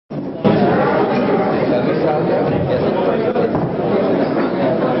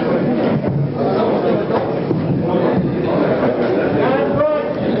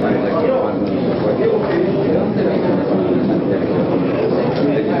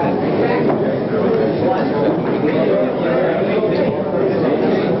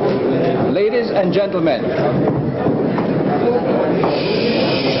Ladies and gentlemen,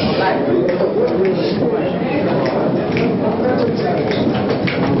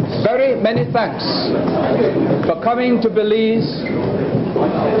 very many thanks for coming to Belize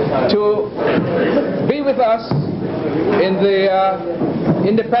to be with us in the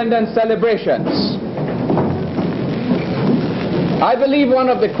independence celebrations. I believe one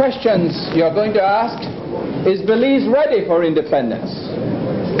of the questions you're going to ask is Belize ready for independence?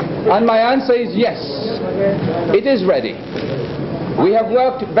 And my answer is yes, it is ready. We have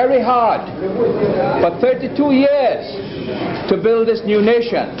worked very hard for 32 years to build this new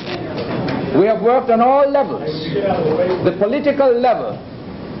nation. We have worked on all levels, the political level,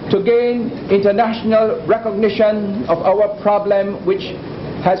 to gain international recognition of our problem, which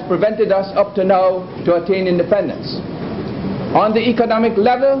has prevented us up to now to attain independence. On the economic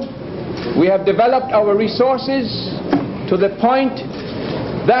level, we have developed our resources to the point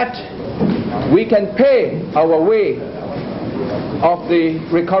that we can pay our way of the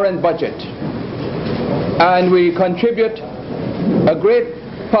recurrent budget, and we contribute a great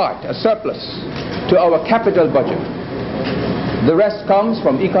part, a surplus, to our capital budget. The rest comes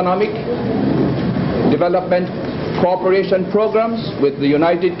from economic development cooperation programs with the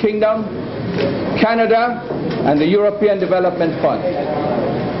United Kingdom, Canada, and the European Development Fund,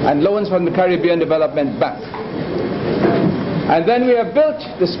 and loans from the Caribbean Development Bank. And then we have built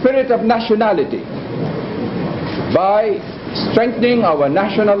the spirit of nationality by strengthening our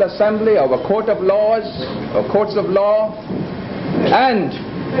National Assembly, our Court of Laws, our Courts of Law, and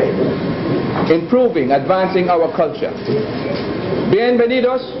improving, advancing our culture.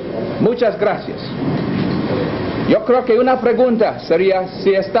 Bienvenidos, muchas gracias. Yo creo que una pregunta sería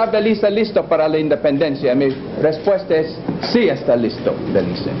si está Belice listo para la independencia. Mi respuesta es sí está listo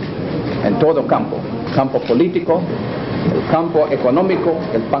Belice, en todo campo, campo político, el campo económico,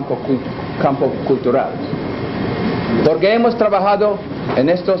 el campo cultural. Porque hemos trabajado en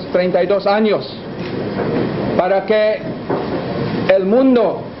estos 32 años para que el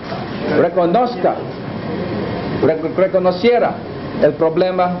mundo reconociera el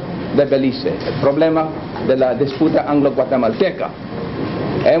problema de Belice, el problema de la disputa anglo-guatemalteca.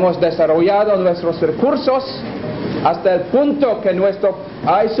 Hemos desarrollado nuestros recursos hasta el punto que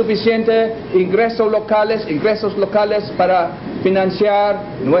hay suficiente ingresos locales para financiar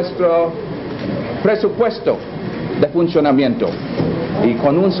nuestro presupuesto de funcionamiento y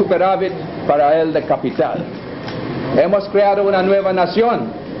con un superávit para el de capital. Hemos creado una nueva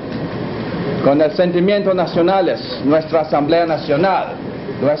nación con el sentimiento nacionales, nuestra Asamblea Nacional,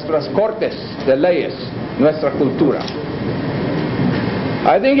 nuestras cortes de leyes, nuestra cultura.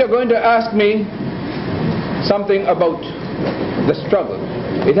 I think you're going to ask me something about the struggle.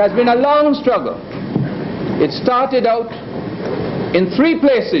 It has been a long struggle. It started out in 3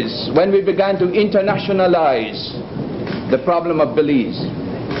 places when we began to internationalize the problem of Belize.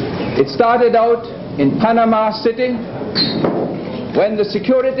 It started out in Panama City when the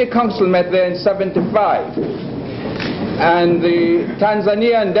Security Council met there in '75, and the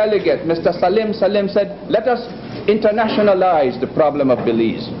Tanzanian delegate, Mr. Salim said, let us internationalize the problem of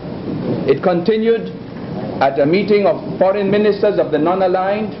Belize. It continued at a meeting of foreign ministers of the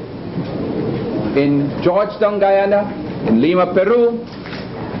non-aligned in Georgetown, Guyana, in Lima, Peru.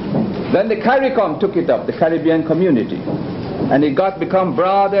 Then the CARICOM took it up, the Caribbean Community, and it became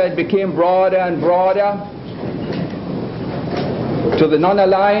broader and broader to the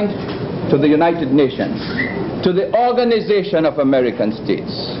non-aligned, to the United Nations, to the Organization of American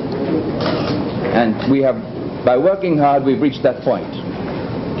States. And we have, by working hard, we've reached that point.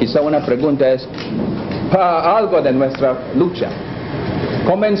 Quizá una pregunta es, para algo de nuestra lucha.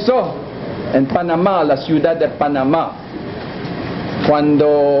 Comenzó en Panamá, la ciudad de Panamá,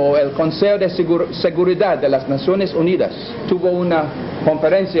 cuando el Consejo de Seguridad de las Naciones Unidas tuvo una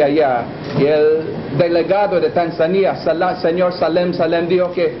conferencia allá y el delegado de Tanzania, señor Salem,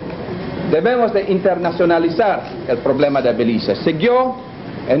 dijo que debemos de internacionalizar el problema de Belice. Siguió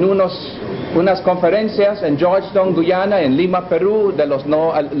en unas conferencias en Georgetown, Guyana, en Lima, Perú, de los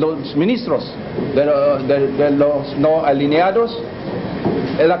ministros de los no alineados.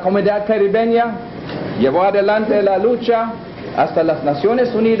 La comunidad caribeña llevó adelante la lucha hasta las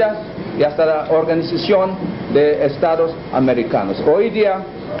Naciones Unidas y hasta la Organización de Estados Americanos. Hoy día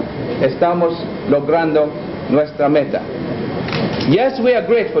estamos logrando nuestra meta. Yes, we are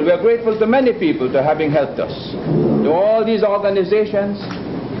grateful. We are grateful to many people for having helped us, to all these organizations,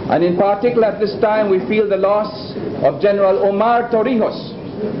 and in particular at this time we feel the loss of General Omar Torrijos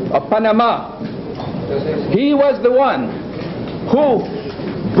of Panama. He was the one who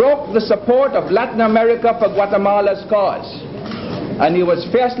broke the support of Latin America for Guatemala's cause, and he was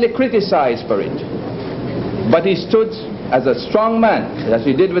fiercely criticized for it. But he stood as a strong man, as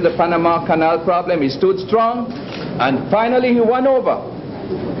he did with the Panama Canal problem. He stood strong, and finally he won over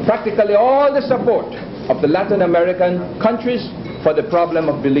practically all the support of the Latin American countries for the problem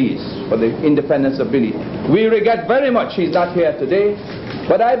of Belize, for the independence of Belize. We regret very much he's not here today,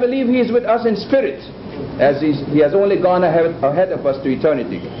 but I believe he is with us in spirit, as he has only gone ahead of us to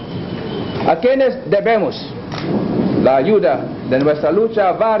eternity. A quienes debemos la ayuda de nuestra lucha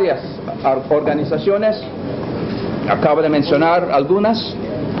a varias organizaciones, acabo de mencionar algunas,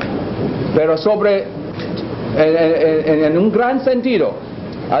 pero en un gran sentido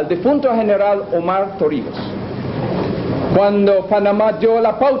al difunto general Omar Torrijos. Cuando Panamá dio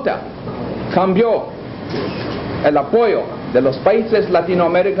la pauta, cambió el apoyo de los países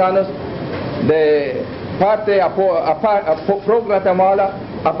latinoamericanos de parte pro Guatemala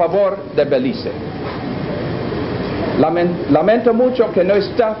a favor de Belice. Lamento mucho que no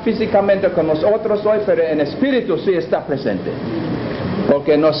está físicamente con nosotros hoy, pero en espíritu sí está presente,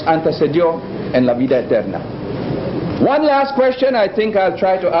 porque nos antecedió en la vida eterna. One last question I think I'll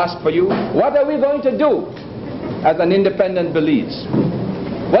try to ask for you. What are we going to do as an independent Belize?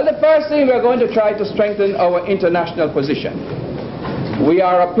 Well, the first thing we're going to try to strengthen our international position. We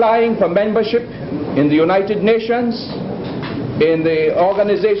are applying for membership in the United Nations, in the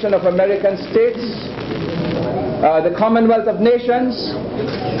Organization of American States, the Commonwealth of Nations,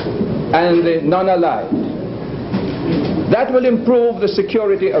 and the non-aligned. That will improve the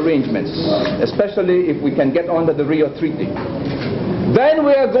security arrangements, especially if we can get under the Rio Treaty. Then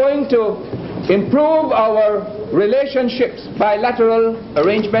we are going to improve our relationships, bilateral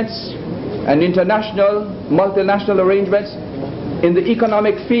arrangements and international, multinational arrangements in the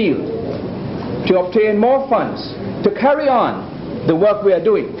economic field to obtain more funds to carry on the work we are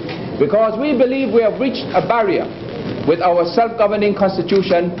doing, because we believe we have reached a barrier with our self-governing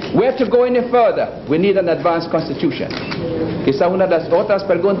constitution. We have to go any further. We need an advanced constitution. Quizá una de las otras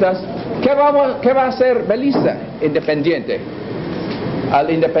preguntas, ¿qué va a hacer Belice independiente al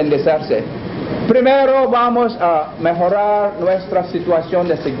independizarse? Primero vamos a mejorar nuestra situación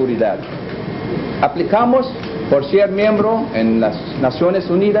de seguridad. Aplicamos por ser miembro en las Naciones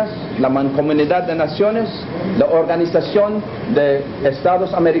Unidas, la Mancomunidad de Naciones, la Organización de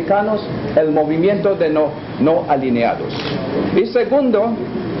Estados Americanos, el movimiento de no alineados. Y segundo,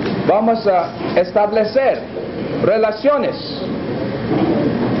 vamos a establecer relaciones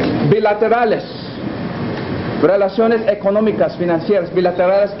bilaterales, relaciones económicas, financieras,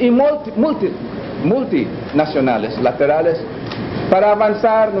 bilaterales y multinacionales, laterales, para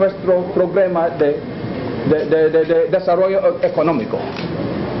avanzar nuestro programa de desarrollo económico.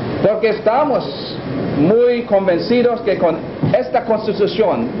 Porque estamos muy convencidos que con esta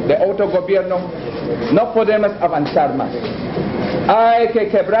constitución de autogobierno no podemos avanzar más. Hay que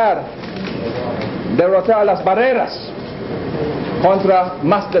quebrar, derrotar las barreras contra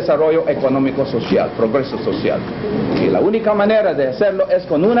más desarrollo económico social, progreso social. Y la única manera de hacerlo es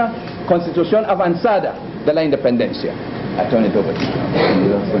con una constitución avanzada de la independencia. I turn it over to you.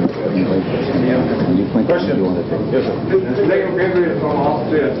 Question. Yes, sir. This is Gabriel from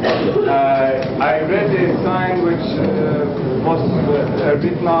Austria. I read a sign which was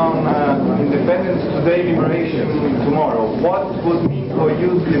written on independence today, liberation tomorrow. What would mean for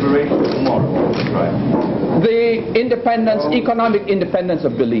youth liberation tomorrow? Right. The independence, economic independence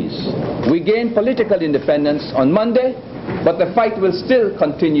of Belize. We gained political independence on Monday, but the fight will still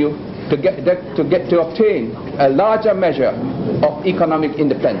continue to obtain a larger measure of economic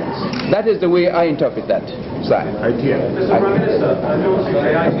independence. That is the way I interpret that. Mr. Prime Minister, you're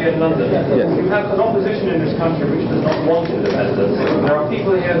the ITA in London. Yes. You have an opposition in this country which does not want independence. There are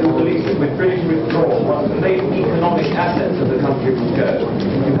people here who believe that with British withdrawal, the main economic assets of the country will go.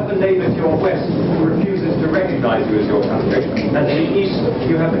 You have a neighbour to your west who refuses to recognise you as your country, and to the east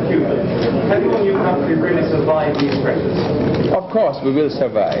you have the Cubans. Can your new country really survive these pressures? Of course we will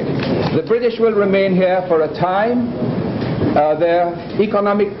survive. The British will remain here for a time. Their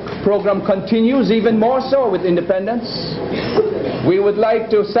economic program continues even more so with independence. We would like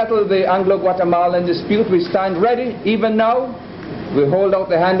to settle the Anglo-Guatemalan dispute. We stand ready even now. We hold out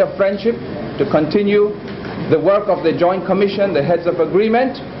the hand of friendship to continue the work of the Joint Commission, the heads of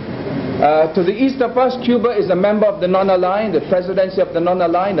agreement. To the east of us, Cuba is a member of the non-aligned, the presidency of the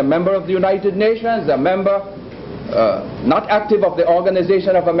non-aligned, a member of the United Nations, a member not active of the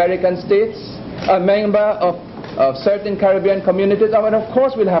Organization of American States, a member of certain Caribbean communities, and of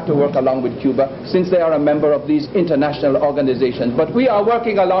course we'll have to work along with Cuba since they are a member of these international organizations. But we are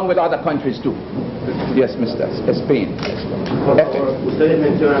working along with other countries too. Yes, Mr. Spain. Por favor, ustedes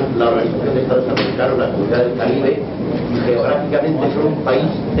mencionan la Organización de Estados Americanos, la Comunidad del Caribe, y geográficamente son un país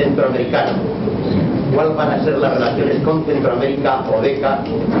centroamericano. ¿Cuáles van a ser las relaciones con Centroamérica, ODECA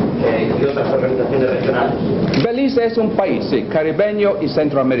y otras organizaciones regionales? Belice es un país, sí, caribeño y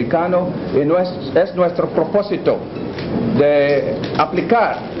centroamericano, y es nuestro propósito de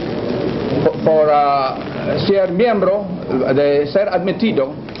aplicar por ser miembro, de ser admitido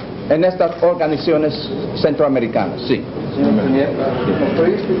en estas organizaciones centroamericanas, sí. Señor Presidente, ¿nos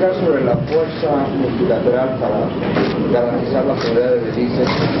podría explicar sobre la fuerza multilateral para garantizar la seguridad de Belice?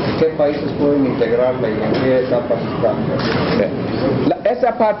 ¿Qué países pueden integrarla y en qué etapas están?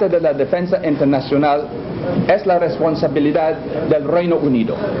 Esa parte de la defensa internacional es la responsabilidad del Reino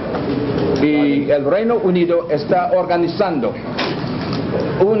Unido. Y el Reino Unido está organizando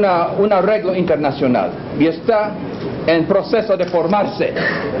un arreglo internacional y está en proceso de formarse.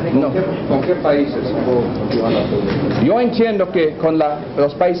 ¿Con qué países? Yo entiendo que con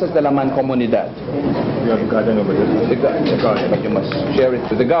los países de la mancomunidad. The Guardian, but you must share it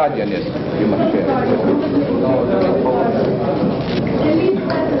with the Guardian, yes. You must share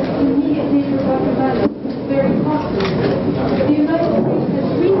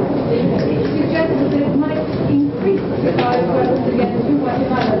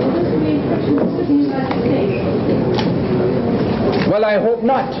Well, I hope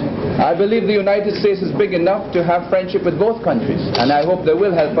not. I believe the United States is big enough to have friendship with both countries, and I hope they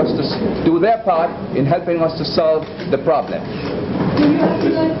will help us to do their part in helping us to solve the problem.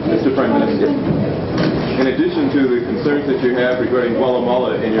 Mr. Prime Minister, in addition to the concerns that you have regarding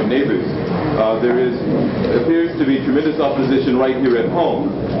Guatemala and your neighbors, there appears to be tremendous opposition right here at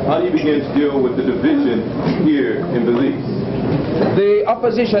home. How do you begin to deal with the division here in Belize? The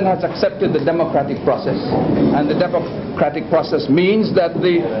opposition has accepted the democratic process, and the democratic process means that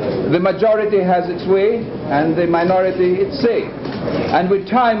the majority has its way and the minority its say. And with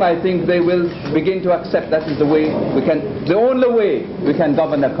time, I think they will begin to accept that is the only way we can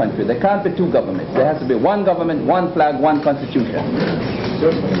govern a country. There can't be two governments. There has to be one government, one flag, one constitution.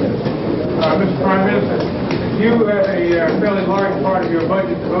 Mr. Prime Minister, you have a fairly large part of your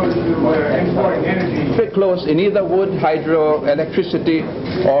budget devoted to exporting energy. Very close in either wood, hydro, electricity,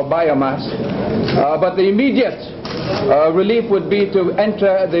 or biomass. But the immediate relief would be to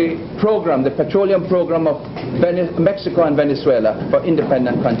enter the program, the petroleum program of Mexico and Venezuela for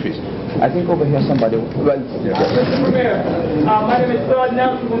independent countries. I think over here somebody. Well, Mr. Premier, my name is Claude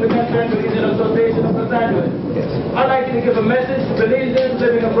Nelson from the Country and Region Association of Los Angeles. Yes. I'd like you to give a message to Belizeans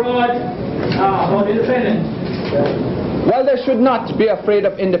living abroad on independence. Well, they should not be afraid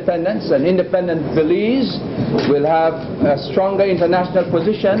of independence. An independent Belize will have a stronger international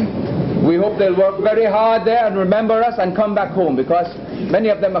position. We hope they'll work very hard there and remember us and come back home, because many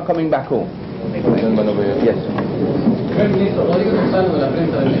of them are coming back home. Yes. Señor Ministro, Rodrigo Gonzalo de la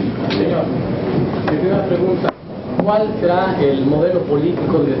Prensa de México. Señor, mi primera pregunta, ¿cuál será el modelo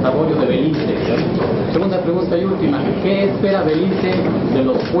político de desarrollo de Belice? Segunda pregunta y última, ¿qué espera Belice de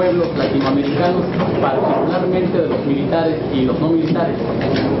los pueblos latinoamericanos, particularmente de los militares y los no militares?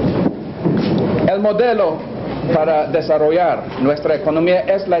 El modelo para desarrollar nuestra economía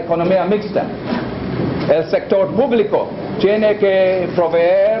es la economía mixta. El sector público tiene que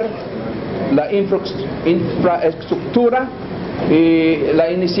proveer la infraestructura y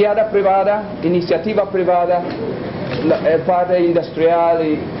la iniciativa privada, el parte industrial,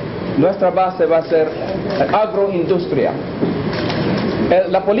 y nuestra base va a ser agroindustria.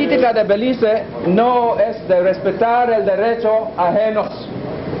 La política de Belice no es de respetar el derecho ajenos.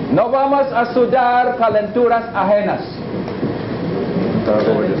 No vamos a sudar calenturas ajenas.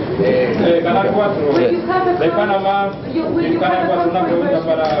 Canal 4 de Panamá, en Canal 4, una pregunta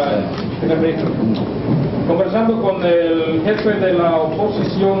para el ministro. Conversando con el jefe de la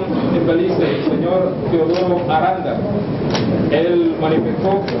oposición en Belice, el señor Teodoro Aranda, él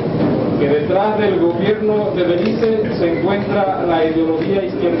manifestó que detrás del gobierno de Belice se encuentra la ideología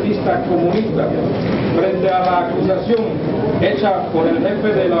izquierdista comunista. Frente a la acusación hecha por el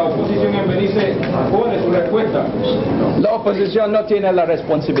jefe de la oposición en Belice, ¿cuál es su respuesta? La oposición no tiene la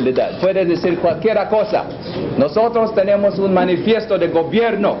responsabilidad, puede decir cualquier cosa. Nosotros tenemos un manifiesto de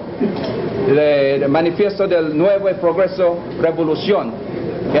gobierno, el manifiesto del Nuevo Progreso Revolución,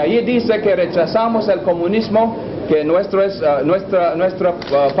 y allí dice que rechazamos el comunismo, que nuestro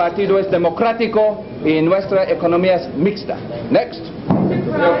partido es democrático y nuestra economía es mixta. Next.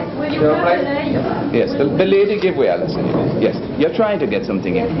 Will you have an aid? Yes, the lady give way, Alison. Yes, you're trying to get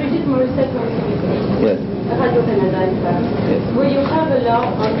something in. Yes. Will you have a law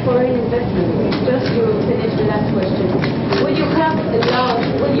on foreign investment? Just to finish the last question. Will you have a law,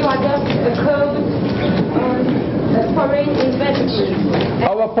 will you adopt a code on foreign investment?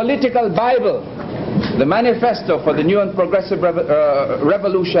 Our political Bible, the manifesto for the new and progressive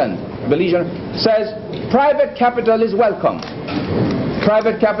revolution, says private capital is welcome.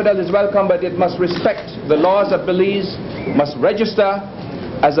 Private capital is welcome, but it must respect the laws of Belize, must register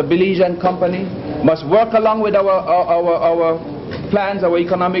as a Belizean company, must work along with our plans, our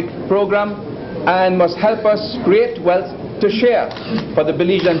economic program, and must help us create wealth to share for the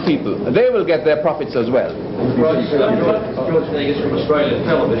Belizean people. They will get their profits as well. George from Australian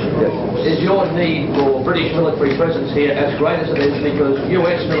television. Yes. Is your need for British military presence here as great as it is because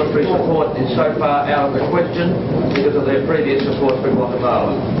US military support is so far out of the question because of their previous support for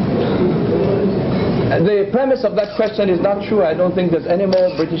Guatemala? The premise of that question is not true. I don't think there's any more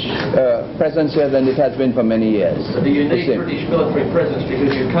British presence here than it has been for many years. So do you need British military presence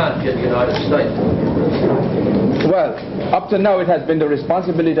because you can't get the United States? Well, up to now it has been the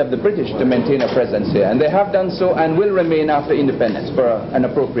responsibility of the British to maintain a presence here, and they have done so and will remain after independence for an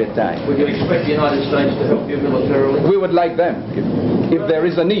appropriate time. Would you expect the United States to help you militarily? We would like them, if there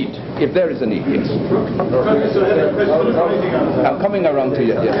is a need. If there is a need, yes. I'm coming around to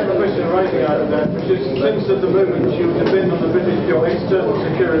you. Yes. I have a question arising out of that, which is since at the moment you depend on the British for your external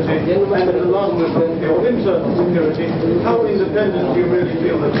security and along with your internal security, how independent do you really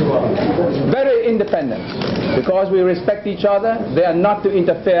feel that you are? Very independent, because we respect each other. They are not to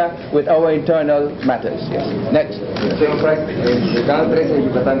interfere with our internal matters. Yes. Next. Señor Frank, de Canal 13 de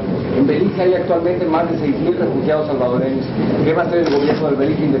Yucatán, en Belice hay actualmente más de 6.000 refugiados salvadoreños. ¿Qué va a hacer el gobierno del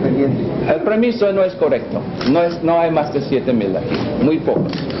Belice independiente? El premiso no es correcto. No hay más de 7.000 aquí. Muy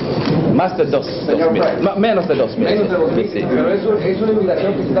pocos. Más de 2.000. Menos de 2.000. Menos de 2.000. Sí. Pero es una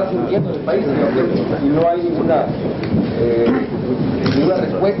inmigración que se está surgiendo en el país, y no hay ninguna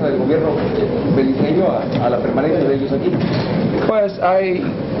respuesta del gobierno beliceño a la permanencia de ellos aquí. Pues hay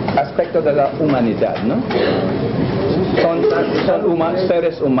aspectos de la humanidad, ¿no? Son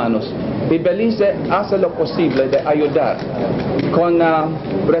seres humanos. Y Belice hace lo posible de ayudar con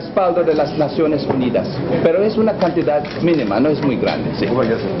respaldo de las Naciones Unidas. Pero es una cantidad mínima, no es muy grande. Sí.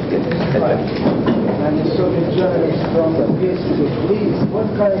 And you saw the journalists from the Future of Belize. What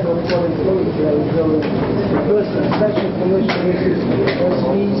kind of foreign policy are you going? The first and second commission is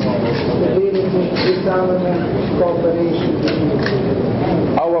peace, stability, disarmament, cooperation.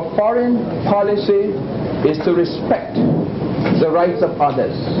 Our foreign policy is to respect the rights of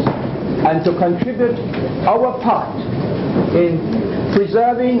others and to contribute our part in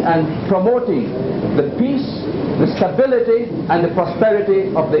preserving and promoting the peace, the stability and the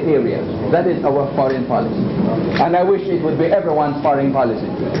prosperity of the area. That is our foreign policy. And I wish it would be everyone's foreign policy.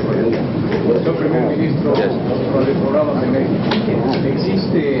 Señor primer ministro, sobre el programa de México,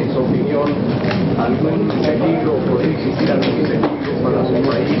 ¿existe, en su opinión, algún peligro, podría existir algún peligro para su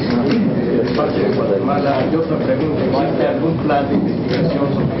país de parte de Guatemala? Y otra pregunta, ¿existe algún plan de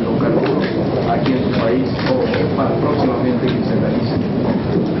investigación sobre hidrocarburos aquí en su país o para próximamente que se realice?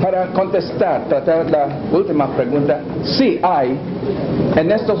 Para contestar, tratar la última pregunta, sí hay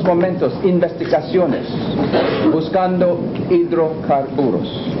en estos momentos investigaciones buscando hidrocarburos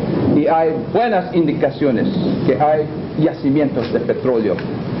y hay buenas indicaciones que hay yacimientos de petróleo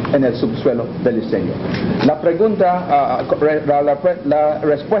en el subsuelo beliceño. La pregunta, la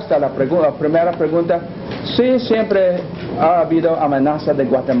respuesta a la primera pregunta, sí, siempre ha habido amenaza de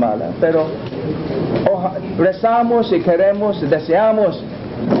Guatemala, pero rezamos y queremos, deseamos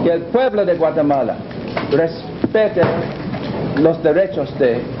que el pueblo de Guatemala respete los derechos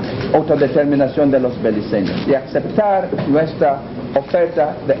de autodeterminación de los beliceños y aceptar nuestra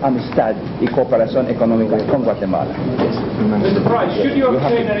oferta de amistad y cooperación económica con Guatemala. Mr. Price, should you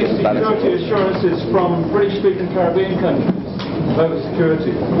obtain any security assurances from British-speaking Caribbean countries over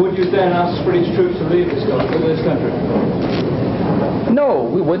security, would you then ask British troops to leave this country? No,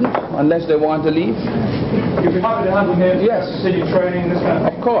 we wouldn't, unless they want to leave. You'd be happy to have them here to Yes. continue training in this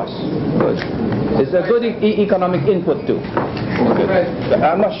country? Of course. Good. It's a good economic input too.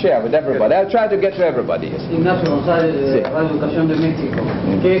 I must share with everybody. I'll try to get to everybody. Ignacio González, de Radio Educación de México.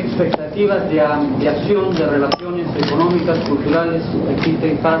 ¿Qué expectativas de ampliación de relaciones económicas, culturales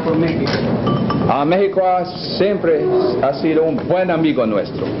existen para con México? México siempre ha sido un buen amigo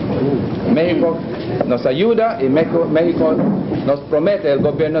nuestro. México nos ayuda y México nos promete el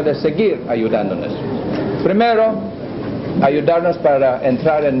gobierno de seguir ayudándonos. Primero, ayudarnos para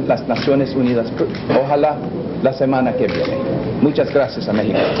entrar en las Naciones Unidas, ojalá la semana que viene. Muchas gracias a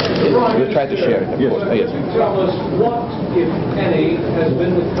México. We'll try to share it, of course. Yes. Tell us what, if any, has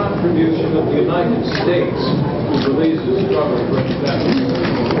been the contribution of the United States to Belize's struggle for independence?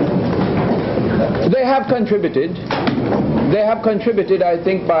 They have contributed. They have contributed, I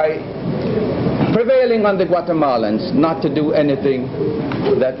think, by prevailing on the Guatemalans not to do anything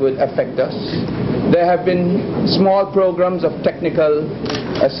that would affect us. There have been small programs of technical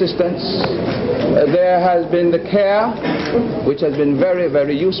assistance. There has been the care, which has been very,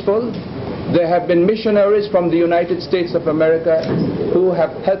 very useful. There have been missionaries from the United States of America who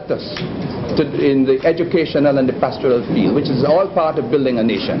have helped us in the educational and the pastoral field, which is all part of building a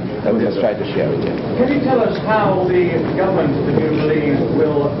nation that we must try to share with you. Can you tell us how the government of New Belize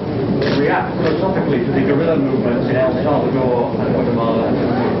will react philosophically to the guerrilla movements in El Salvador and Guatemala?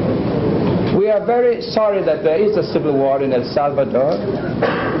 We are very sorry that there is a civil war in El Salvador.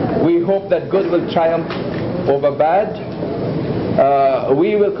 We hope that good will triumph over bad.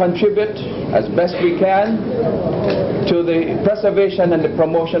 We will contribute as best we can to the preservation and the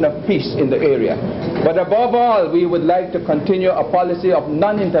promotion of peace in the area. But above all, we would like to continue a policy of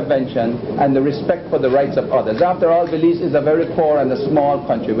non-intervention and the respect for the rights of others. After all, Belize is a very poor and a small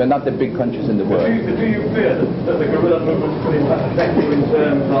country. We're not the big countries in the world. Do you fear that the guerrilla movements could in fact affect you in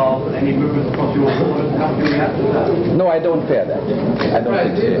terms of any movements across your borders? How can you react to that? No, I don't fear that. I don't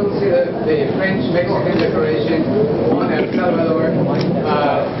think so. Do you consider the French-Mexican declaration on El Salvador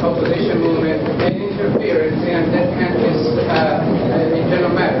opposition movement and interference in that country's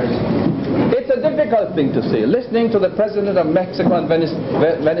internal matters? It's a difficult thing to say. Listening to the president of Mexico and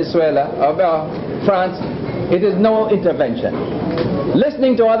Venezuela, of France, it is no intervention.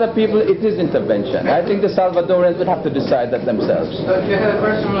 Listening to other people, it is intervention. I think the Salvadorians would have to decide that themselves. So if you have a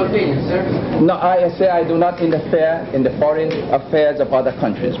personal opinion, sir? No, I say I do not interfere in the foreign affairs of other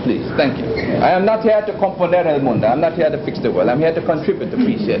countries, please. Thank you. I am not here to componer el mundo. I'm not here to fix the world. I'm here to contribute to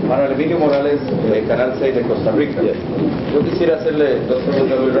peace here. Manuel Emilio Morales, Canal 6 de Costa Rica. Yo quisiera hacerle dos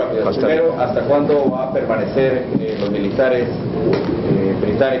preguntas muy rápidas. Primero, ¿hasta cuándo va a permanecer los militares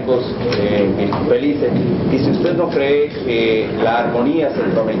británicos en Belice? Y si usted no cree que la armonía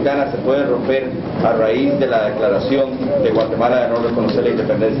centroamericana se puede romper a raíz de la declaración de Guatemala de no reconocer la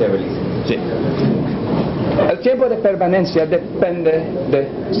independencia de Belice. Sí. El tiempo de permanencia depende de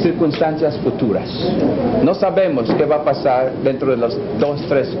circunstancias futuras. No sabemos qué va a pasar dentro de los 2,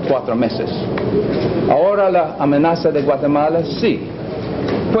 3, 4 meses. Ahora la amenaza de Guatemala sí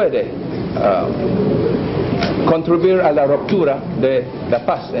puede contribuir a la ruptura de la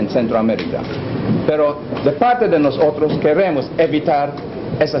paz en Centroamérica. Pero de parte de nosotros queremos evitar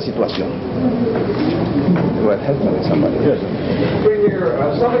esa situación. Well, help me, somebody. Yes.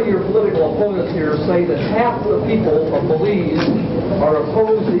 Some of your political opponents here say that half the people of Belize are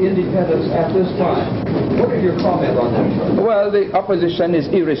opposed to independence at this time. What are your comments on that? Well, the opposition is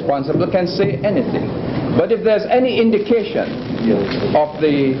irresponsible, can say anything. But if there's any indication of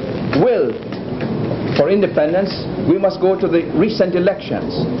the will for independence, we must go to the recent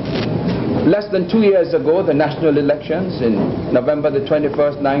elections. Less than 2 years ago, the national elections in November the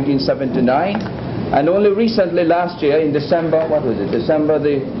 21st, 1979, and only recently last year in December, what was it, December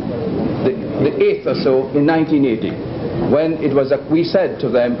the 8th or so in 1980, when it was we said to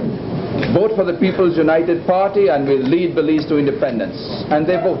them, vote for the People's United Party and we'll lead Belize to independence. And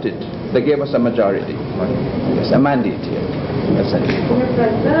they voted. They gave us a majority. Yes, a mandate here. Señor,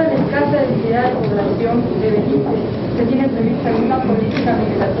 dada la escasa densidad de población de Belice, ¿se tiene prevista alguna política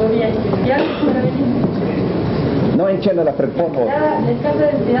migratoria especial para Belize? No entiendo la pregunta. Dada la escasa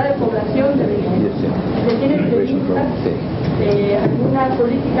densidad de población de Belice, ¿se tiene prevista alguna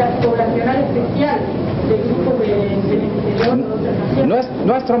política poblacional especial de grupo de interior de otras naciones?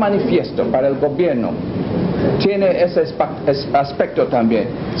 Nuestro manifiesto para el gobierno tiene ese aspecto también.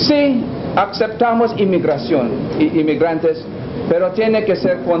 Sí, aceptamos inmigrantes, pero tiene que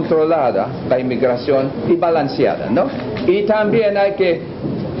ser controlada la inmigración y balanceada, ¿no? Y también hay que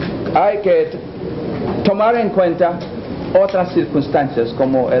tomar en cuenta otras circunstancias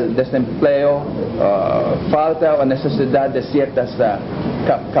como el desempleo, falta o necesidad de ciertas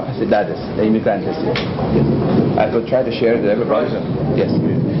capacidades de inmigrantes. Yes. I will try to share it with everybody. Yes.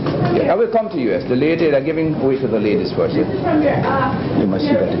 Yeah, I will come to you as the lady. They're giving way to the ladies first. You must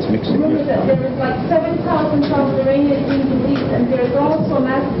see that it's mixing. There is like 7,000 Salvadorians in Belize, and there is also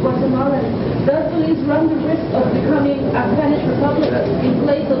mass Guatemalans. Does Belize run the risk of becoming a Spanish republic in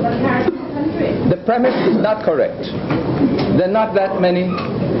place of a Caribbean country? The premise is not correct. There are not that many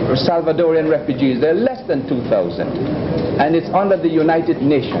Salvadorian refugees. There are less than 2,000, and it's under the United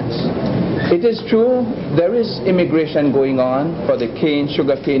Nations. It is true there is immigration going on for the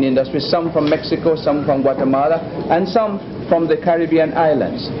sugar cane industry, some from Mexico, some from Guatemala, and some from the Caribbean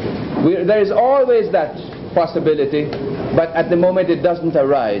islands. There is always that possibility, but at the moment it doesn't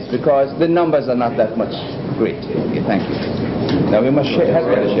arise because the numbers are not that much great. Okay, thank you. Now we must share.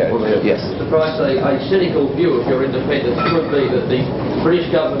 Yes. Mr. Price, a cynical view of your independence could be that the British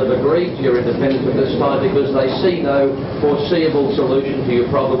government have agreed to your independence at this time because they see no foreseeable solution to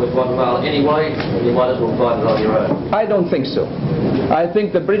your problem with Guatemala anyway, and you might as well find it on your own. I don't think so. I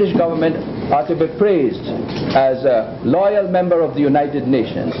think the British government are to be praised as a loyal member of the United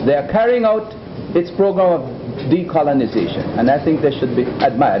Nations. They are carrying out its program of decolonization, and I think they should be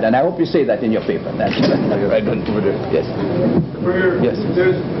admired, and I hope you say that in your paper. That's right. Yes. Yes.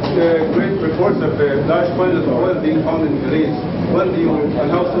 There's great reports of large quantities of oil being found in Belize.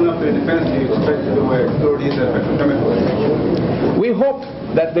 And how soon after independence do you expect to explore these petrochemicals? We hope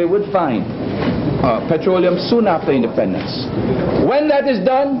that they would find petroleum soon after independence. When that is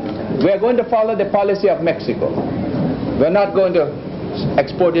done, we are going to follow the policy of Mexico. We're not going to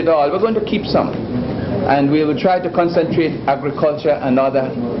export it all. We're going to keep some. And we will try to concentrate agriculture and other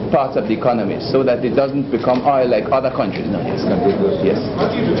parts of the economy so that it doesn't become oil like other countries. No, yes. Yes. How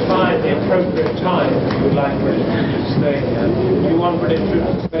do you define the appropriate time you would like British troops to stay here? Do you want British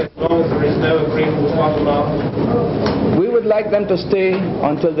troops to stay as long as there is no agreement with Guatemala? We would like them to stay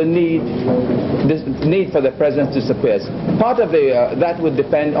until the need for their presence disappears. Part of that would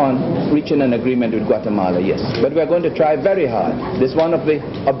depend on reaching an agreement with Guatemala, yes. But we are going to try very hard. This is one of the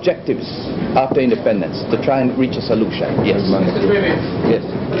objectives after independence, to try and reach a solution. Yes. Yes.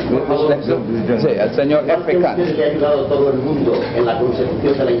 Sí, al señor F. Kant. Usted le ha ayudado a todo el mundo en la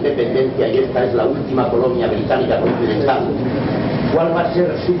consecución de la independencia y esta es la última colonia británica continental. ¿Cuál va a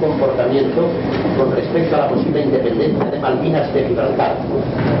ser su comportamiento con respecto a la posible independencia de Malvinas de Gibraltar?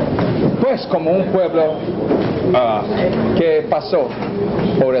 Pues como un pueblo que pasó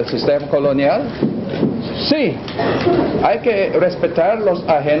por el sistema colonial, sí, hay que respetar los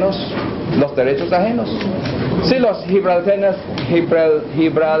derechos ajenos. Si los gibraltarenos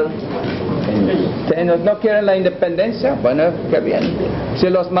no quieren la independencia, bueno, qué bien. Si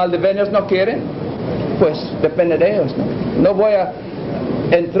los maldiveños no quieren, pues depende de ellos, ¿no? No voy a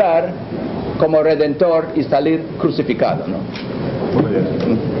entrar como redentor y salir crucificado, ¿no?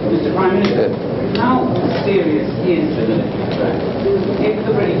 Mr. Prime Minister, how serious is the military threat? If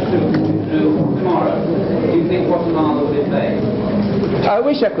the British troops withdrew tomorrow, do you think Guatemala would invade? I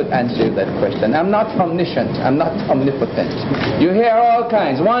wish I could answer that question. I'm not omniscient. I'm not omnipotent. You hear all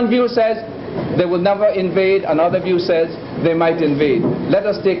kinds. One view says they will never invade. Another view says they might invade. Let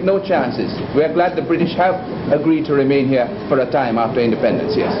us take no chances. We are glad the British have agreed to remain here for a time after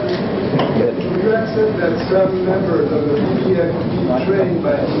independence, yes. You have said that some members of the media be trained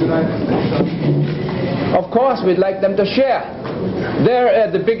by the United States. Of course, we'd like them to share. They're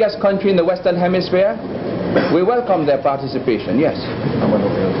the biggest country in the Western Hemisphere. We welcome their participation, yes.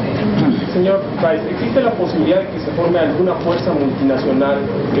 Señor Price, ¿existe la posibilidad de que se forme alguna fuerza multinacional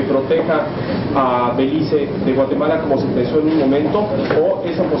que proteja a Belice de Guatemala como se pensó en un momento, o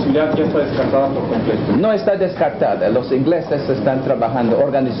esa posibilidad ya está descartada por completo? No está descartada. Los ingleses están trabajando,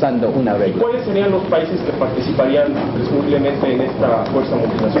 organizando una regla. ¿Cuáles serían los países que participarían presumiblemente en esta fuerza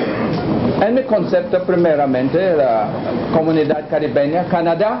multinacional? En mi concepto, primeramente, la comunidad caribeña,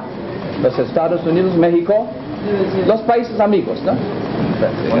 Canadá, los Estados Unidos, México, los países amigos, ¿no?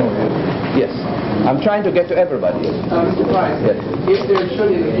 Yes. I'm trying to get to everybody. Mr. Price, yes. If there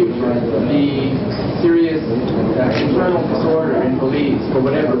should in the future be serious internal disorder in Belize for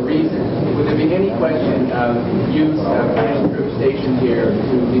whatever reason, would there be any question of use of British troops stationed here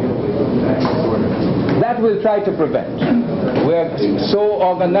to deal with that disorder? That we'll try to prevent. We're so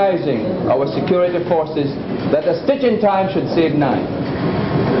organizing our security forces that a stitch in time should save 9.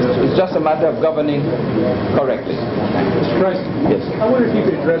 It's just a matter of governing correctly. Mr. Price, yes. I wonder if you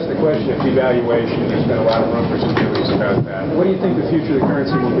could address the question of devaluation. There's been a lot of rumors and theories about that. What do you think the future of the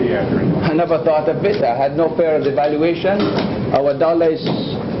currency will be after it? I never thought of it. I had no fear of devaluation. Our dollar is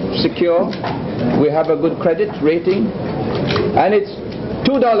secure. We have a good credit rating. And it's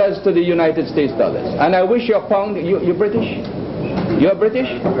 $2 to the United States dollars. And I wish your pound, you're British? You're British?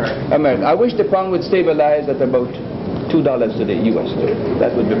 American. I wish the pound would stabilize at about $2 to the US.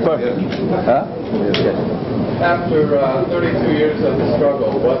 That would be perfect. Huh? Yes. After 32 years of the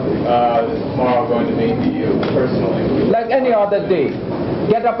struggle, what is tomorrow going to mean to you personally? Like any other day.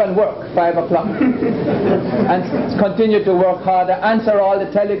 Get up and work, 5 o'clock. And continue to work harder, answer all the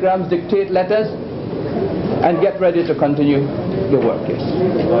telegrams, dictate letters, and get ready to continue your work, yes.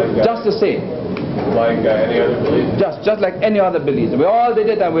 Just the same. Like any other Belize? Just like any other Belize. We all did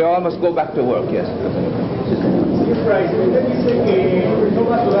it and we all must go back to work, yes. Price, usted dice que no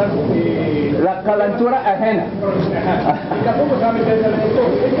va a ayudar La calentura ajena. y tampoco se va a meter en el sector.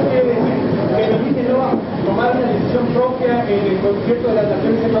 ¿Esto quiere decir que Belice no va a tomar una decisión propia en el concierto de las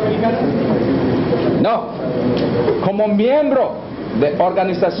naciones centroamericanas? No. Como miembro de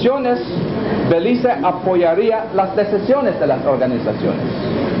organizaciones, Belice apoyaría las decisiones de las organizaciones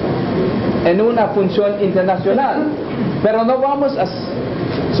en una función internacional, pero no vamos a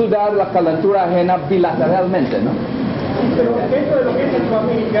sudar la calentura ajena bilateralmente, ¿no? Pero dentro de lo que es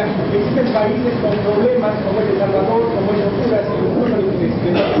Centroamérica existen países con problemas como El Salvador, como Honduras y incluso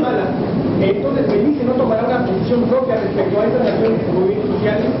Guatemala. Entonces Belice no tomará una posición propia respecto a esas naciones y movimientos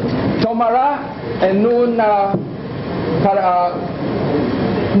sociales. Tomará en una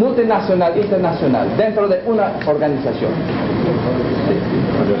multinacional, internacional, dentro de una organización.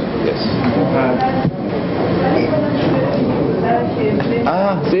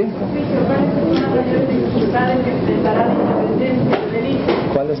 Ah, sí.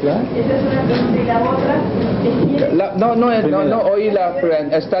 ¿Cuál es la? Esa es una pregunta y la otra es No oí la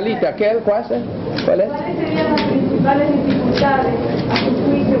Estalita. ¿Cuál es? ¿Cuáles serían las principales dificultades a su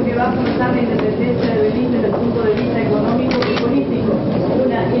juicio que va a afrontar la independencia de Belice desde el punto de vista económico y político?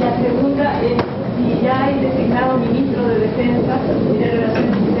 Una, y la segunda es si ya hay designado ministro de Defensa y de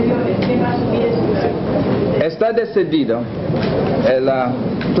Relaciones Exteriores, ¿qué va a asumir eso? Está decidido el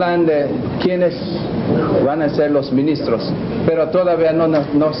plan de quiénes van a ser los ministros, pero todavía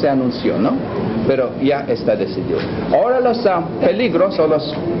no se anunció, ¿no? Pero ya está decidido. Ahora los peligros o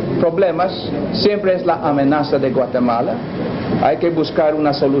los problemas siempre es la amenaza de Guatemala. Hay que buscar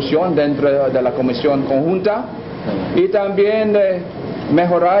una solución dentro de la Comisión Conjunta y también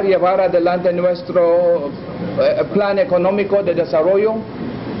mejorar, llevar adelante nuestro plan económico de desarrollo,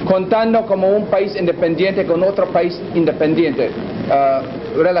 contando como un país independiente con otro país independiente,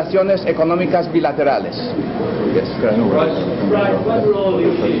 relaciones económicas bilaterales. Yes. Right, what role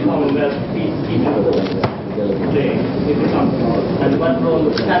is the Commonwealth peacekeeping play in the country? And what role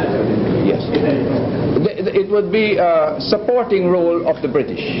would Canada play? Yes. It would be a supporting role of the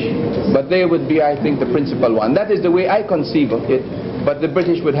British, but they would be, I think, the principal one. That is the way I conceive of it, but the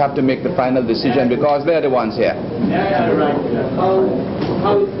British would have to make the final decision because they're the ones here. Right.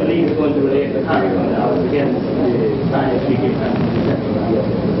 How is Belize going to relate to CARICOM now against the Spanish-speaking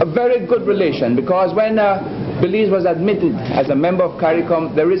countries? A very good relation, because when Belize was admitted as a member of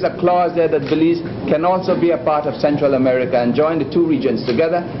CARICOM, there is a clause there that Belize can also be a part of Central America and join the two regions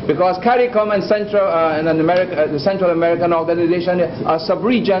together, because CARICOM and the Central American organization are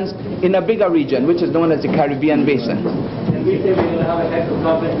sub-regions in a bigger region, which is known as the Caribbean Basin. And we say we're going to have a head of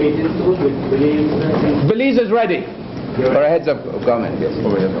government meeting soon with Belize. Belize is ready for a heads of government, yes.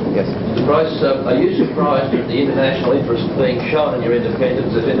 Yes. Mr. Price, are you surprised at the international interest being shown in your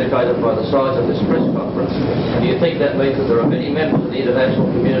independence as indicated by the size of this press conference? Do you think that means that there are many members of the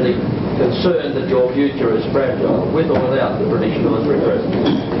international community concerned that your future is fragile, with or without the British military presence?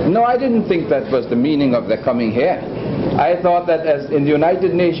 No, I didn't think that was the meaning of their coming here. I thought that as in the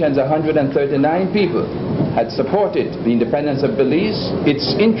United Nations, 139 people had supported the independence of Belize,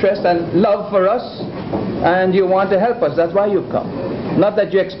 its interest and love for us, and you want to help us. That's why you come. Not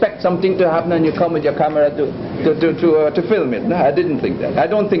that you expect something to happen and you come with your camera to film it. No, I didn't think that. I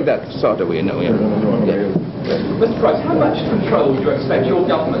don't think that sort of way, no. Yeah. Mr. Price, how much control do you expect your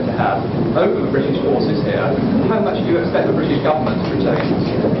government to have over the British forces here? How much do you expect the British government to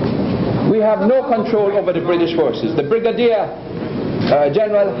retain? We have no control over the British forces. The Brigadier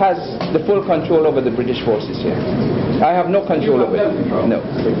General has the full control over the British forces here. I have no control over it. No.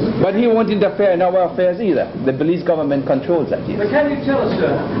 But he won't interfere in our affairs either. The Belize government controls that here. But can you tell us,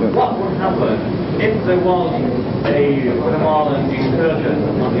 sir, what would happen if there was a Guatemalan incursion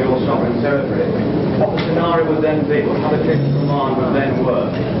on your sovereign territory? What the scenario would then be? How the chain of command would then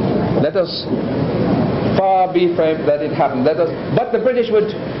work? Let us far be from that it happened. But the British would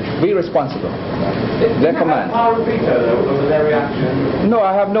be responsible. Their command. Power of veto over their reaction? No,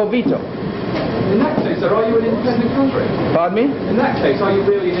 I have no veto. In that case, sir, are you an independent country? Pardon me? In that case, are you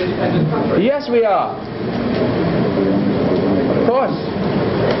really an independent country? Yes, we are. Of course.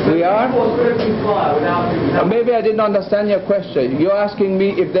 We are. Maybe I didn't understand your question. You're asking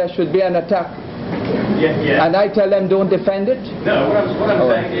me if there should be an attack. Yes. And I tell them don't defend it? No, what I'm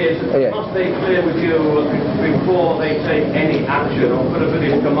saying is, must they clear with you before they take any action, or could a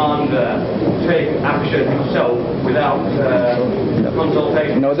British commander take action himself without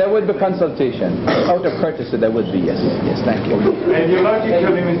consultation? No, there would be consultation. Out of courtesy, there would be, yes. Yes, thank you. And your logic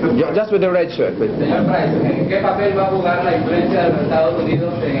to me, Mr. Price. Just with the red shirt, please. Señor Price, ¿en qué papel va a jugar la influencia de los Estados Unidos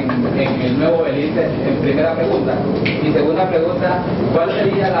en el nuevo Belice? En primera pregunta. Y segunda pregunta, ¿cuál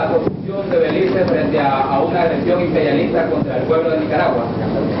sería la posición de Belice frente a una agresión imperialista contra el pueblo de Nicaragua?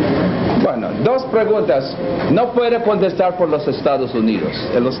 Bueno, dos preguntas. No puede contestar por los Estados Unidos.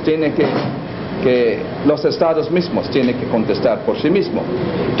 Los tiene los estados mismos tienen que contestar por sí mismos.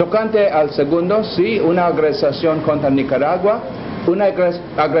 Tocante al segundo, sí, una agresión contra Nicaragua, una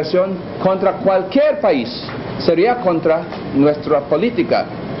agresión contra cualquier país, sería contra nuestra política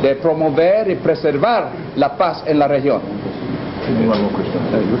de promover y preservar la paz en la región. Mr.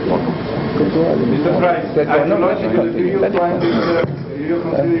 Price, ideologically, do you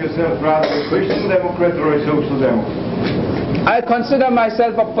consider yourself rather a Christian Democrat or a Social Democrat? I consider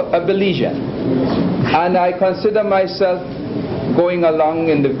myself a Belizean, and I consider myself going along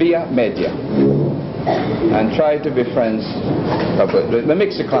in the via media and try to be friends of the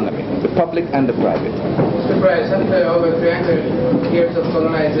mixed economy, the public and the private. Mr. Price, after over 300 years of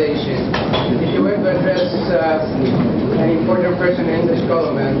colonization, if you were to address an important person in English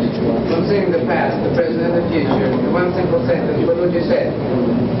government, considering the past, the present and the future, in one simple sentence, what would you say?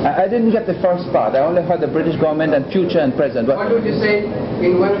 I didn't get the first part. I only heard the British government and future and present. What would you say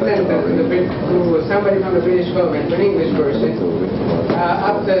in one sentence to somebody from the British government, an English person,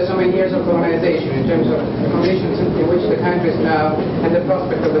 after so many years of colonization, in terms of the conditions in which the country is now and the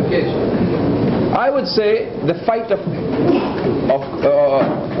prospect of the future? I would say the fight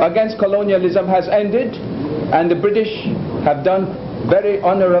against colonialism has ended, and the British have done very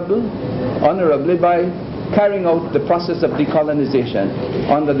honorably by carrying out the process of decolonization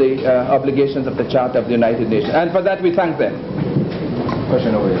under the obligations of the Charter of the United Nations. And for that we thank them.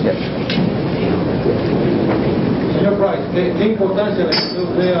 Question over here. Yes. Señor Price, ¿qué importancia le da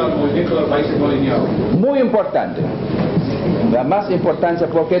usted al movimiento de los países coloniados? Muy importante. La más importancia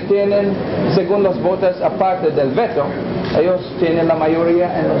porque tienen, según los votos, aparte del veto, ellos tienen la mayoría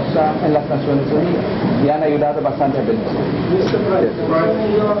en las Naciones Unidas y han ayudado bastante a Belice. Mr. Price,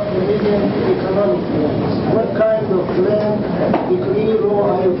 concerning your Belizean economic plans, what kind of plan, decree,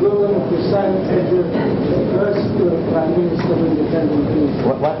 law are you going to sign as the first Prime Minister of independent Belize?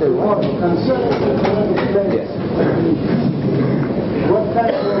 Concerning economic plans, yes. What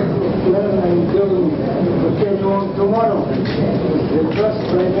kind of plan are you going to carry on tomorrow? The first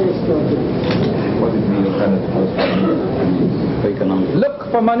Prime Minister of Belize. What is the economic? Look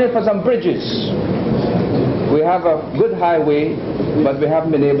for money for some bridges. We have a good highway, but we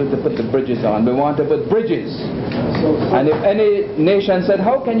haven't been able to put the bridges on. We want to put bridges. And if any nation said,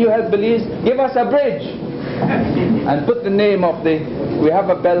 how can you help Belize? Give us a bridge. And put the name of we have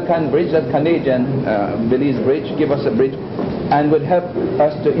a Belcan bridge, that Canadian Belize bridge, give us a bridge, and would help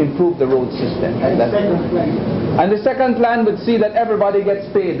us to improve the road system. And the second plan would see that everybody gets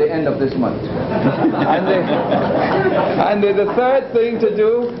paid the end of this month. and the third thing to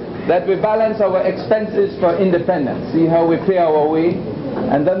do, that we balance our expenses for independence, see how we pay our way,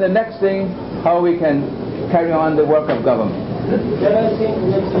 and then the next thing, how we can carry on the work of government. Then I think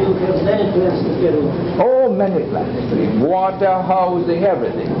that you have many plans to carry on. Oh, many plans. Water, housing,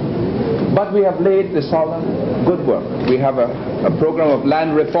 everything. But we have laid the solemn good work. We have a program of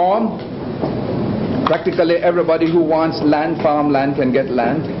land reform. Practically everybody who wants land, farmland, can get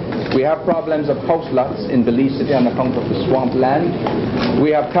land. We have problems of house lots in Belize City on account of the swamp land.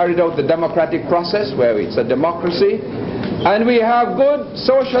 We have carried out the democratic process where it's a democracy. And we have good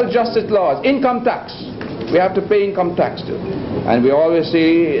social justice laws. Income tax. We have to pay income tax too. And we always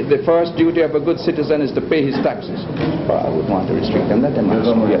say the first duty of a good citizen is to pay his taxes. But I would want to restrict them. Let them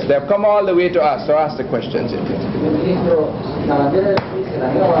answer. Yes, they have come all the way to us, so ask the questions. Ministro, la bandera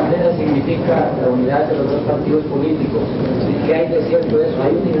la nueva bandera significa la unidad de los dos partidos políticos. ¿Qué hay de cierto eso?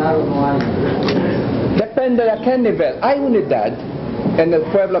 ¿Hay unidad o no hay? Depende a qué nivel. Hay unidad en el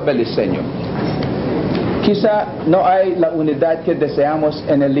pueblo beliceño. Quizá no hay la unidad que deseamos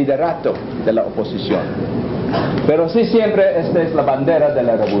en el liderato de la oposición. Pero sí siempre esta es la bandera de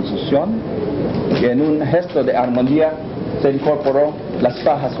la revolución, y en un gesto de armonía se incorporó las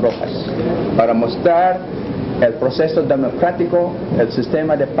fajas rojas para mostrar el proceso democrático, el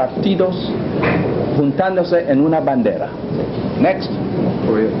sistema de partidos juntándose en una bandera. Next.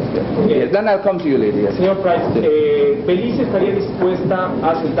 Then I'll come to you, lady. Señor Price, Belice estaría dispuesta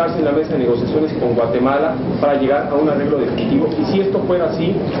a sentarse en la mesa de negociaciones con Guatemala para llegar a un arreglo definitivo, y si esto fuera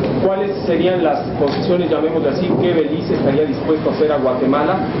así, ¿cuáles serían las concesiones, llamémosle así, que Belice estaría dispuesto a hacer a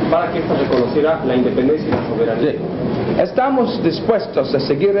Guatemala para que ésta reconociera la independencia y la soberanía? Sí. Estamos dispuestos a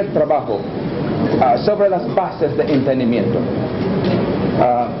seguir el trabajo sobre las bases de entendimiento.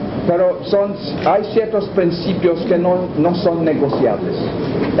 Pero hay ciertos principios que no son negociables.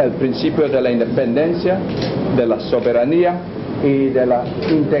 El principio de la independencia, de la soberanía y de la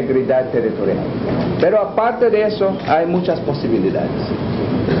integridad territorial. Pero aparte de eso, hay muchas posibilidades.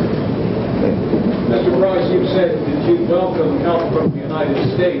 Price, you said that you welcome help from the United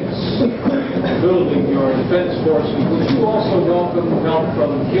States building your defense forces. Would you also welcome help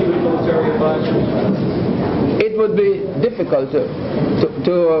from Cuban military advisors? It would be difficult to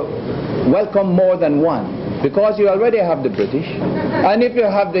welcome more than one, because you already have the British, and if you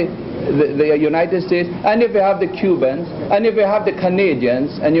have the United States, and if you have the Cubans, and if you have the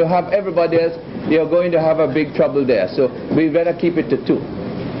Canadians, and you have everybody else, you're going to have a big trouble there. So we better keep it to two.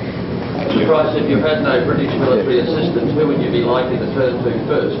 Mr. Price, if you had no British military assistance, who would you be likely to turn to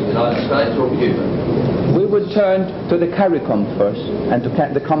first, the United States or Cuba? We would turn to the CARICOM first, and to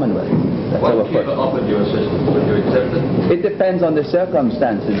the Commonwealth. That's What our if Cuba offered you assistance? Would you accept it? It depends on the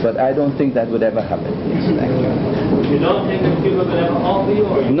circumstances, but I don't think that would ever happen. You don't think that Cuba would ever offer you,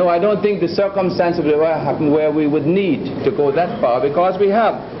 or you? No, I don't think the circumstances would ever happen where we would need to go that far, because we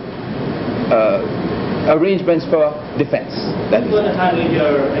have arrangements for defense. Who's going to handle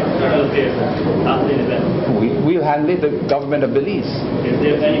your external affairs after the event? We'll handle it, the government of Belize. Is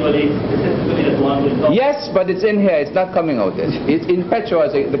there anybody specifically that wants to talk? Yes, but it's in here. It's not coming out yet. It's in petro,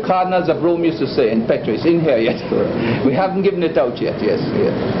 as the cardinals of Rome used to say. In petro, it's in here yet. We haven't given it out yet. Yes.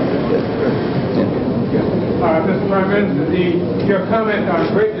 Yes. Mr. Prime Minister, your comment on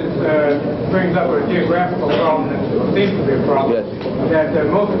bridges brings up a geographical problem that seems to be a problem. Yes. That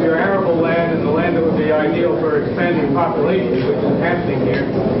most of your arable land and the land that would be ideal for expanding population, which is happening here,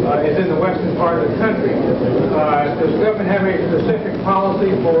 is in the western part of the country. Does the government have a specific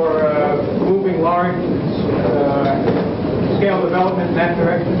policy for moving large scale development in that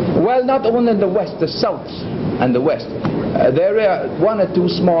direction? Well, not only in the west, the south and the west. There are one or two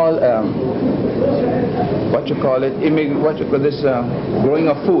small, growing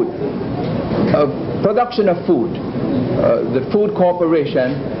of food, production of food, the food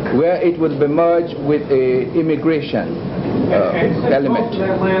corporation, where it will be merged with a immigration element. Most of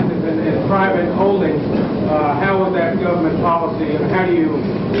that land is in private holding. How would that government policy, and how do you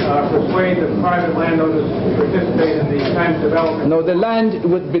persuade the private landowners to participate in the kind of development? No, the land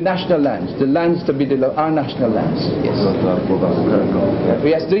would be national lands. The lands to be our national lands. Yes.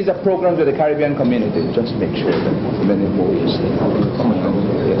 Yes, these are programs with the Caribbean community. Just make sure that many more years.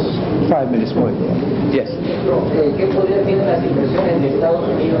 Yes. 5 minutes more. Yes. ¿Qué poder tienen las inversiones de Estados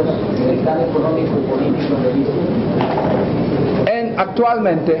Unidos en el plano económico y político de Belice?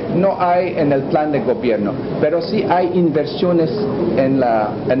 Actualmente no hay en el plan de gobierno, pero sí hay inversiones en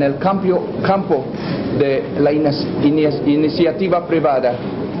el campo de la iniciativa privada,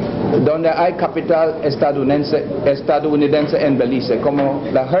 donde hay capital estadounidense en Belice, como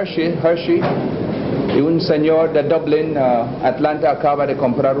la Hershey, y un señor de Dublin, Atlanta, acaba de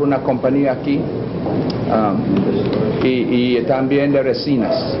comprar una compañía aquí, y también de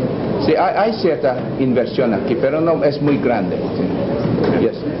resinas. Sí, hay cierta inversión aquí, pero no es muy grande.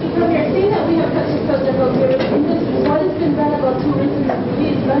 Yes.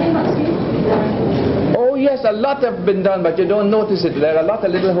 Oh yes, a lot have been done, but you don't notice it. There are a lot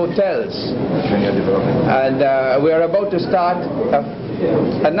of little hotels, and we are about to start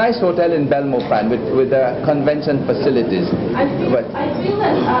a nice hotel in Belmopan with convention facilities. I feel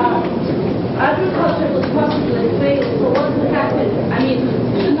that agriculture was possibly failed, so what would happen? I mean,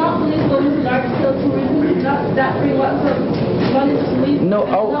 should not Belize go into large-scale tourism? Should not that bring lots of money to Belize? No,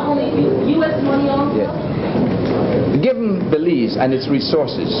 not only U.S. money also? Yes. Given Belize and its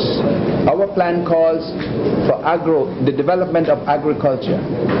resources, our plan calls for the development of agriculture,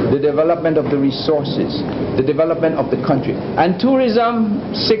 the development of the resources, the development of the country, and tourism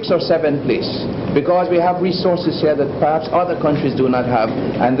 6 or 7 places, because we have resources here that perhaps other countries do not have,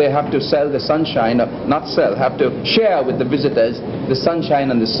 and they have to sell the sunshine, have to share with the visitors the sunshine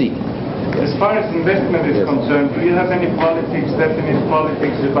and the sea. As far as investment is concerned, do you have any definite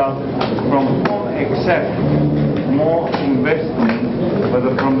politics about from whom except more investment,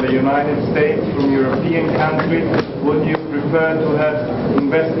 whether from the United States, from European countries? Would you prefer to have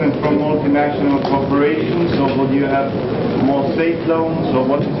investment from multinational corporations, or would you have more state loans, or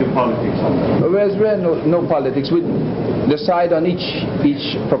what is your politics on that? Well, there's really no politics. We decide on each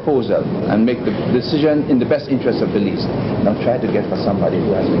proposal and make the decision in the best interest of Belize. Now try to get for somebody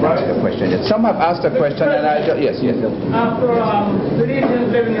who hasn't asked a question yet. Some have asked a question, and yes. For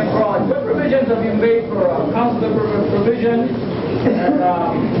Belizeans living abroad, what provisions have you made for consular provision and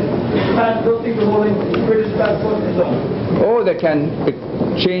passport people holding British passports and so on? Oh, they can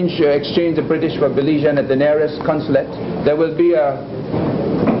exchange the British for Belizean at the nearest consulate. There will be a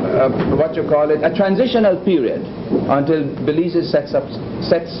transitional period until Belize sets up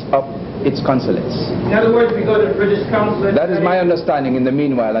its consulates. In other words, we go to the British consulate. That is my understanding in the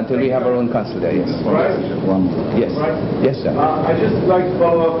meanwhile, until we have our own consulate, yes. Right. Yes. Right. Yes, sir. I'd just like to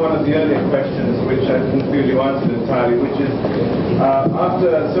follow up one of the earlier questions, which I didn't feel you answered entirely, which is, after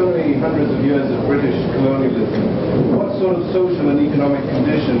so many hundreds of years of British colonialism, what sort of social and economic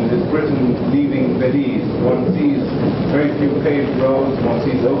condition is Britain leaving Belize? One sees very few paved roads, one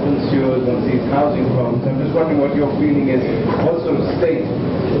sees open sewers, one sees housing problems. I'm just wondering what your feeling is. What sort of state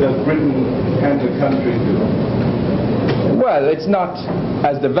does Britain hand the country to? Well, it's not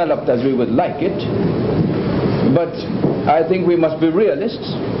as developed as we would like it, but I think we must be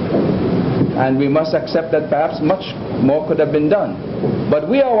realists, and we must accept that perhaps much more could have been done. But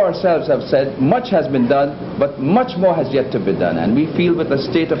we ourselves have said much has been done, but much more has yet to be done, and we feel with a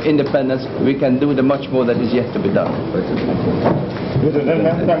state of independence we can do the much more that is yet to be done.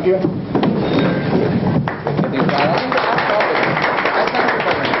 Thank you.